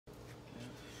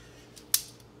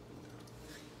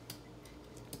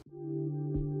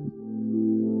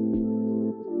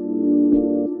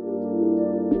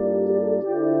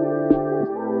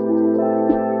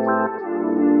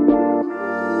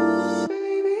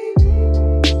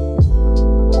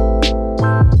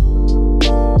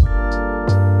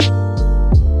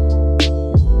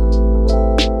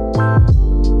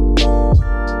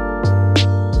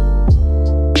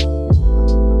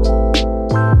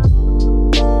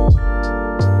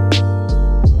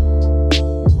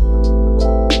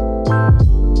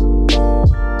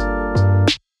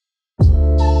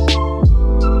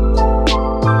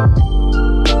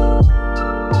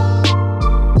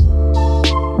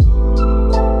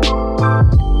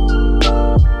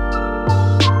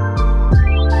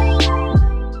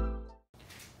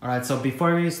so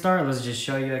before we start, let's just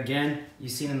show you again.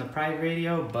 You've seen in the private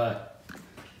video, but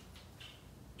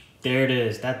there it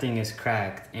is. That thing is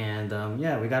cracked, and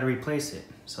yeah, we gotta replace it.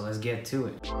 So let's get to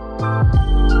it.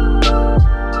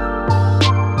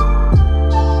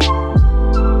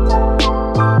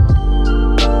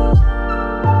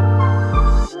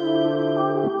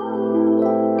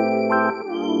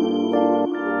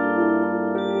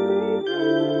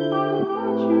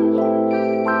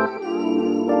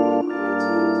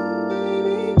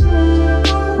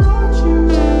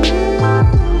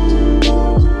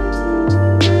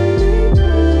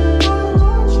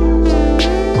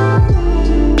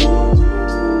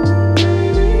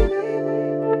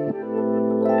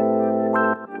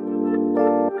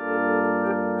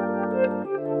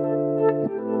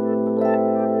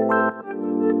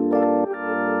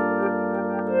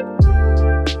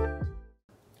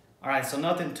 Alright, so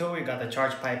nothing to it. We got the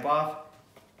charge pipe off.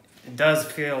 It does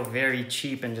feel very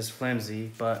cheap and just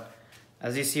flimsy, but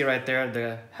as you see right there,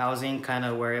 the housing kind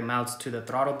of where it mounts to the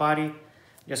throttle body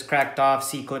just cracked off.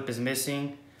 C-clip is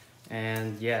missing,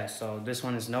 and yeah, so this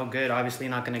one is no good. Obviously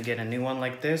not going to get a new one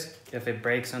like this if it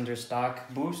breaks under stock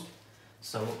boost.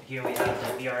 So here we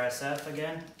have the VRSF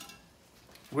again.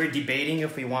 We're debating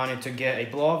if we wanted to get a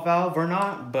blow-up valve or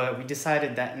not, but we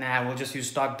decided that nah, we'll just use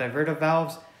stock diverter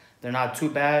valves. They're not too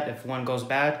bad. If one goes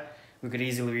bad, we could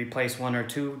easily replace one or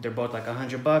two. They're both like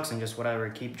 $100 and just whatever,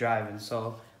 keep driving.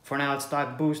 So for now, it's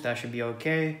stock boost. That should be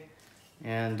okay.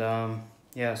 And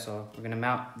yeah, so we're gonna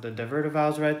mount the diverter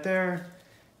valves right there.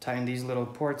 Tighten these little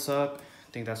ports up.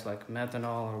 I think that's like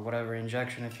methanol or whatever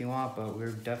injection if you want, but we're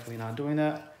definitely not doing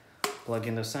that. Plug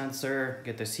in the sensor,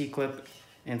 get the C-clip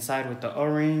inside with the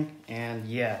O-ring, and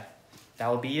yeah, that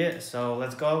will be it. So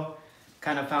let's go.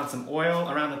 Kind of found some oil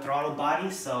around the throttle body,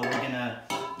 so we're gonna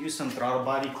use some throttle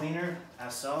body cleaner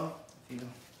as so.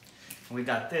 We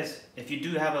got this. If you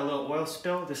do have a little oil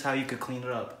spill, this is how you could clean it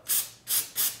up.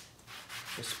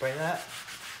 Just spray that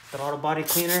throttle body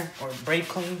cleaner or brake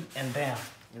clean, and bam,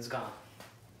 it's gone.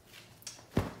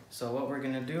 So what we're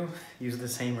gonna do, use the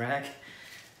same rag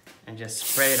and just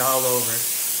spray it all over.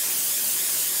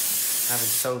 Have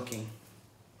it soaking.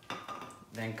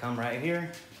 Then come right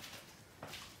here.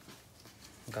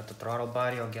 Got the throttle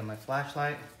body. I'll get my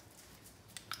flashlight.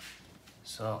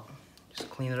 So just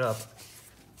clean it up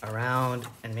around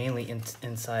and mainly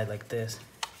inside like this.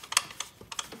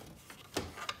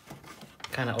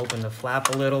 Kind of open the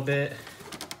flap a little bit.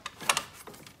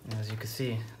 And as you can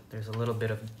see, there's a little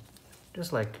bit of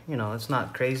just like, you know, it's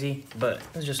not crazy, but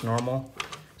it's just normal.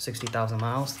 60,000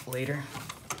 miles later.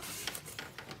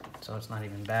 So it's not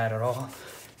even bad at all.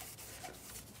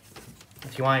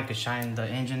 If you want, you could shine the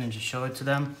engine and just show it to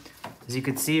them. As you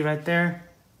can see right there,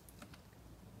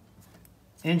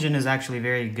 engine is actually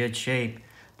very good shape.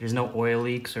 There's no oil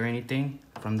leaks or anything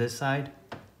from this side.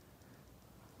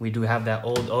 We do have that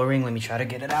old O-ring. Let me try to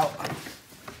get it out.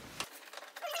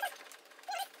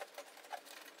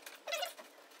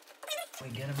 We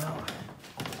get him out.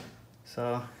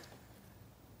 So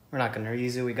we're not gonna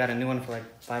reuse it. We got a new one for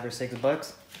like $5 or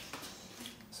 $6.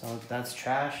 So that's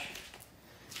trash.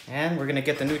 And we're gonna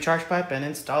get the new charge pipe and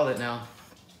install it now.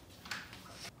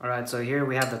 All right, so here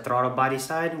we have the throttle body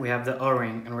side. We have the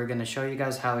O-ring, and we're gonna show you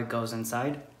guys how it goes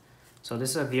inside. So this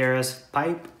is a VRS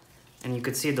pipe, and you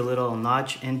could see the little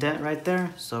notch indent right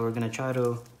there. So we're gonna try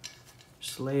to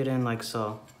just lay it in like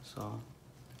so. So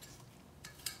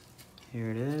here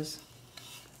it is.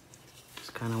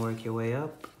 Just kind of work your way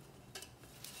up.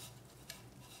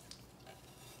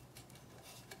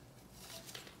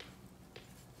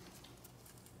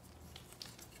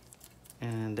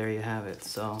 And there you have it.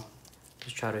 So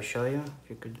just try to show you if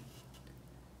you could.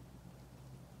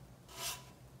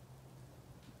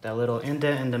 That little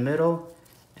indent in the middle,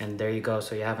 and there you go.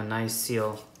 So you have a nice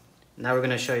seal. Now we're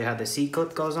gonna show you how the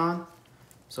C-clip goes on.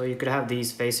 So you could have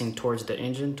these facing towards the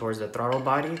engine, towards the throttle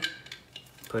body.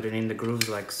 Put it in the grooves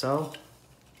like so,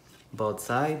 both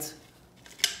sides.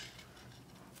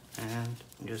 And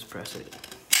just press it.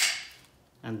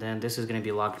 And then this is gonna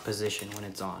be locked position when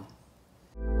it's on.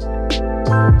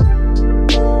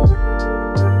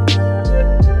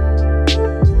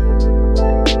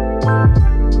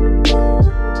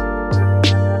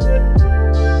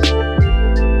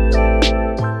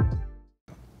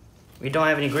 We don't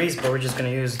have any grease, but we're just gonna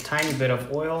use a tiny bit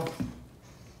of oil.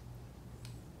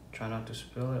 Try not to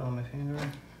spill it on my finger.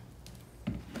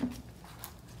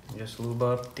 Just lube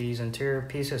up these interior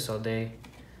pieces so they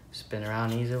spin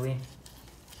around easily.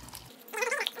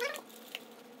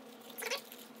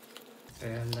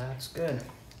 And that's good.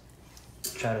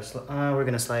 Try to, we're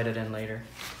gonna slide it in later.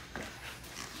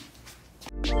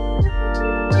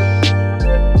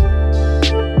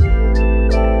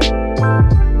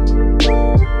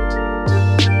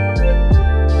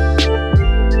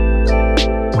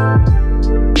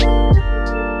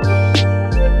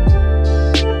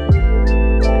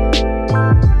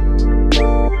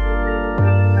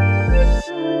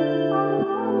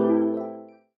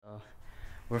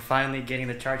 finally getting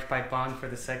the charge pipe on for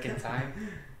the second time.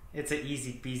 It's an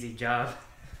easy peasy job.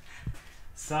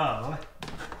 So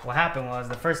what happened was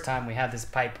the first time we had this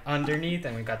pipe underneath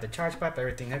and we got the charge pipe,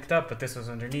 everything hooked up, but this was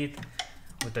underneath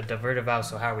with the diverter valve.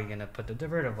 So how are we gonna put the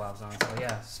diverter valves on? So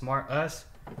yeah, smart us.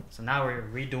 So now we're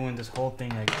redoing this whole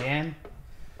thing again.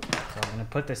 So I'm gonna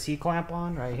put the C-clamp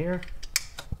on right here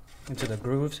into the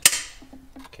grooves.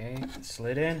 Okay,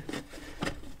 slid in.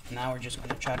 Now we're just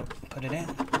gonna try to put it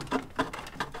in.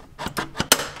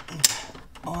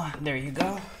 Oh, there you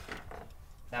go.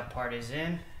 That part is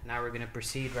in. Now we're gonna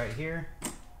proceed right here.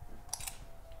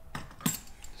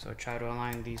 So try to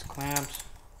align these clamps.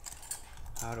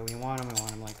 How do we want them? We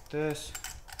want them like this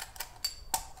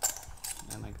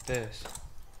and like this.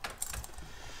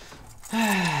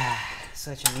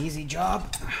 Such an easy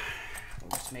job.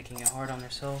 We're just making it hard on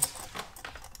ourselves.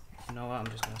 You know what? I'm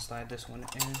just gonna slide this one in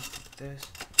like this.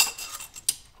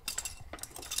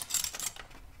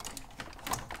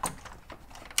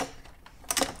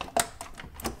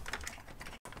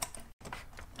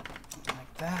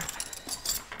 Like that.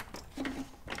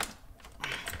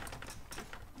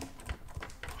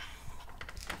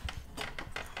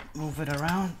 Move it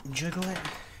around, jiggle it.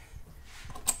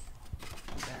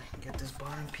 Get this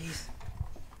bottom piece.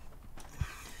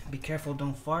 Be careful,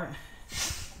 don't fart.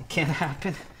 It can't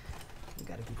happen. You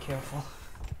gotta be careful.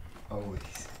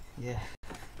 Always. Yeah.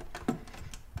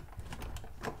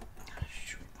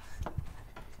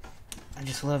 I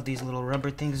just love these little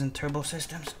rubber things in turbo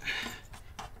systems.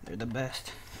 They're the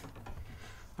best.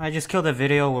 I just killed the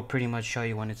video. We'll pretty much show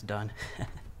you when it's done.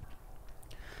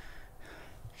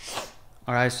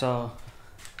 Alright, so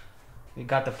we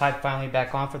got the pipe finally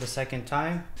back on for the second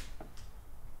time.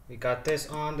 We got this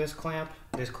on, this clamp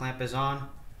is on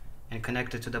and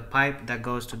connected to the pipe that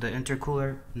goes to the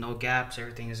intercooler. No gaps,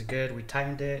 everything is good. We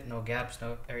tightened it, no gaps,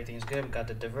 no, everything is good. We got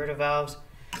the diverter valves,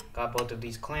 got both of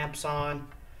these clamps on,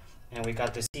 and we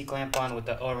got the C-clamp on with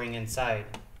the O-ring inside.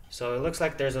 So it looks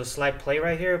like there's a slight play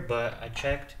right here, but I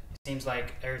checked. It seems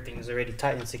like everything is already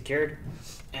tight and secured,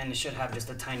 and it should have just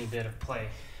a tiny bit of play.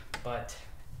 But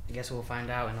I guess we'll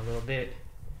find out in a little bit.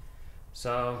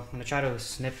 So I'm gonna try to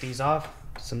snip these off,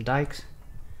 some dikes.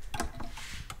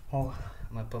 Oh,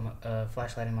 I'm gonna put my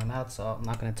flashlight in my mouth, so I'm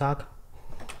not gonna talk.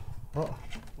 Oh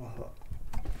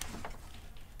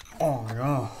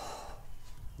no,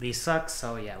 these suck.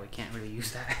 So yeah, we can't really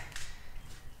use that.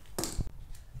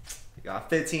 We got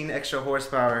 15 extra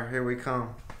horsepower. Here we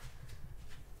come.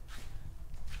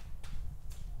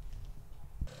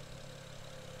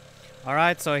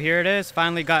 Alright, so here it is.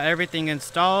 Finally got everything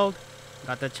installed.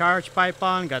 Got the charge pipe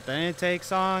on, got the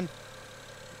intakes on.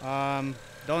 The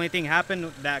only thing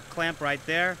happened, that clamp right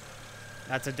there,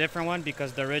 that's a different one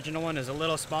because the original one is a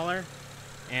little smaller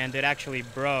and it actually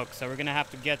broke. So we're gonna have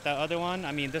to get that other one.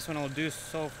 I mean, this one will do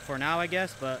so for now, I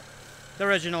guess, but the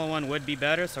original one would be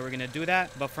better, so we're gonna do that.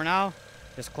 But for now,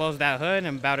 just close that hood and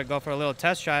I'm about to go for a little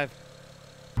test drive.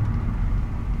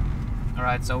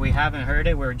 Alright, so we haven't heard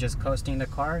it, we're just coasting the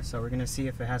car, so we're gonna see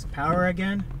if it has power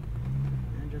again.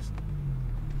 And just,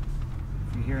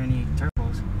 if you hear any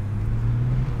turbos.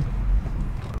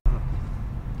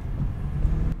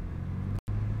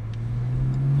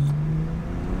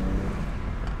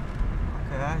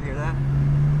 Okay, I hear that.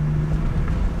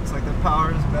 Looks like the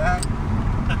power is back.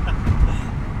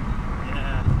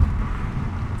 Yeah,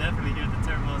 definitely hear the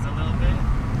turbos a little bit.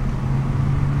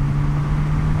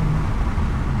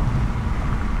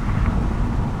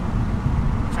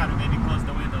 Try to maybe close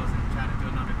the windows and try to do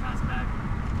another pass back.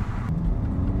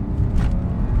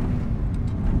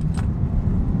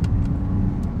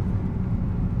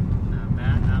 Not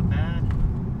bad, not bad.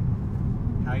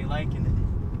 How you liking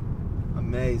it?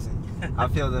 Amazing. I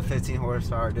feel the 15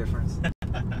 horsepower difference.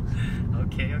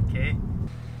 Okay, okay.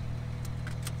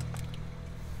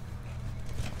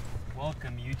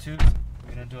 Welcome, YouTube.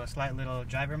 We're gonna do a slight little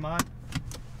driver mod.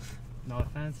 No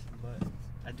offense, but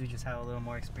I do just have a little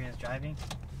more experience driving.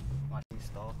 Watch me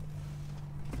stall.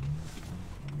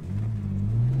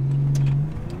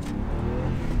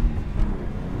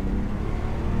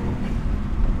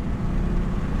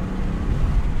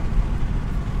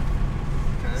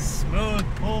 Okay. Smooth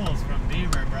pulls from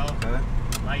Beamer, bro. Okay.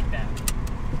 Like that.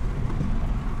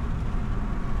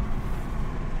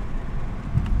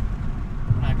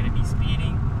 I'm not gonna be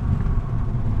speeding.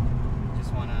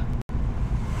 Just wanna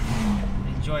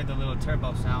enjoy the little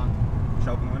turbo sound. Should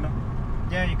I open the window?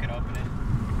 Yeah, you can open it.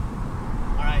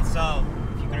 Alright, so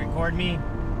if you can record me,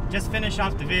 just finish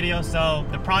off the video. So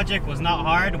the project was not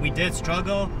hard. We did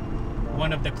struggle.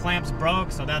 One of the clamps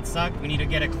broke, so that sucked. We need to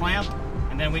get a clamp.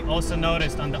 And then we also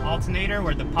noticed on the alternator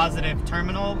where the positive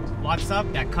terminal locks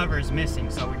up, that cover is missing.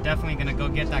 So we're definitely gonna go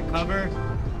get that cover.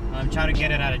 Try to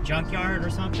get it at a junkyard or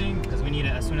something because we need it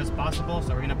as soon as possible.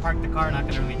 So we're gonna park the car, not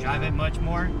gonna really drive it much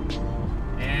more.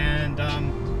 And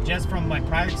just from my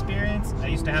prior experience, I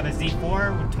used to have a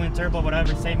Z4 with twin turbo,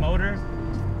 whatever, same motor.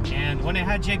 And when it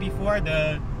had JB4,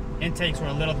 the intakes were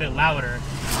a little bit louder,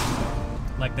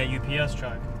 like the UPS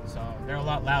truck. So they're a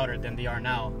lot louder than they are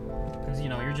now, because you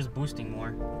know, you're just boosting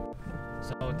more.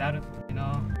 So that, you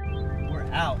know, we're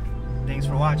out. Thanks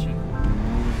for watching.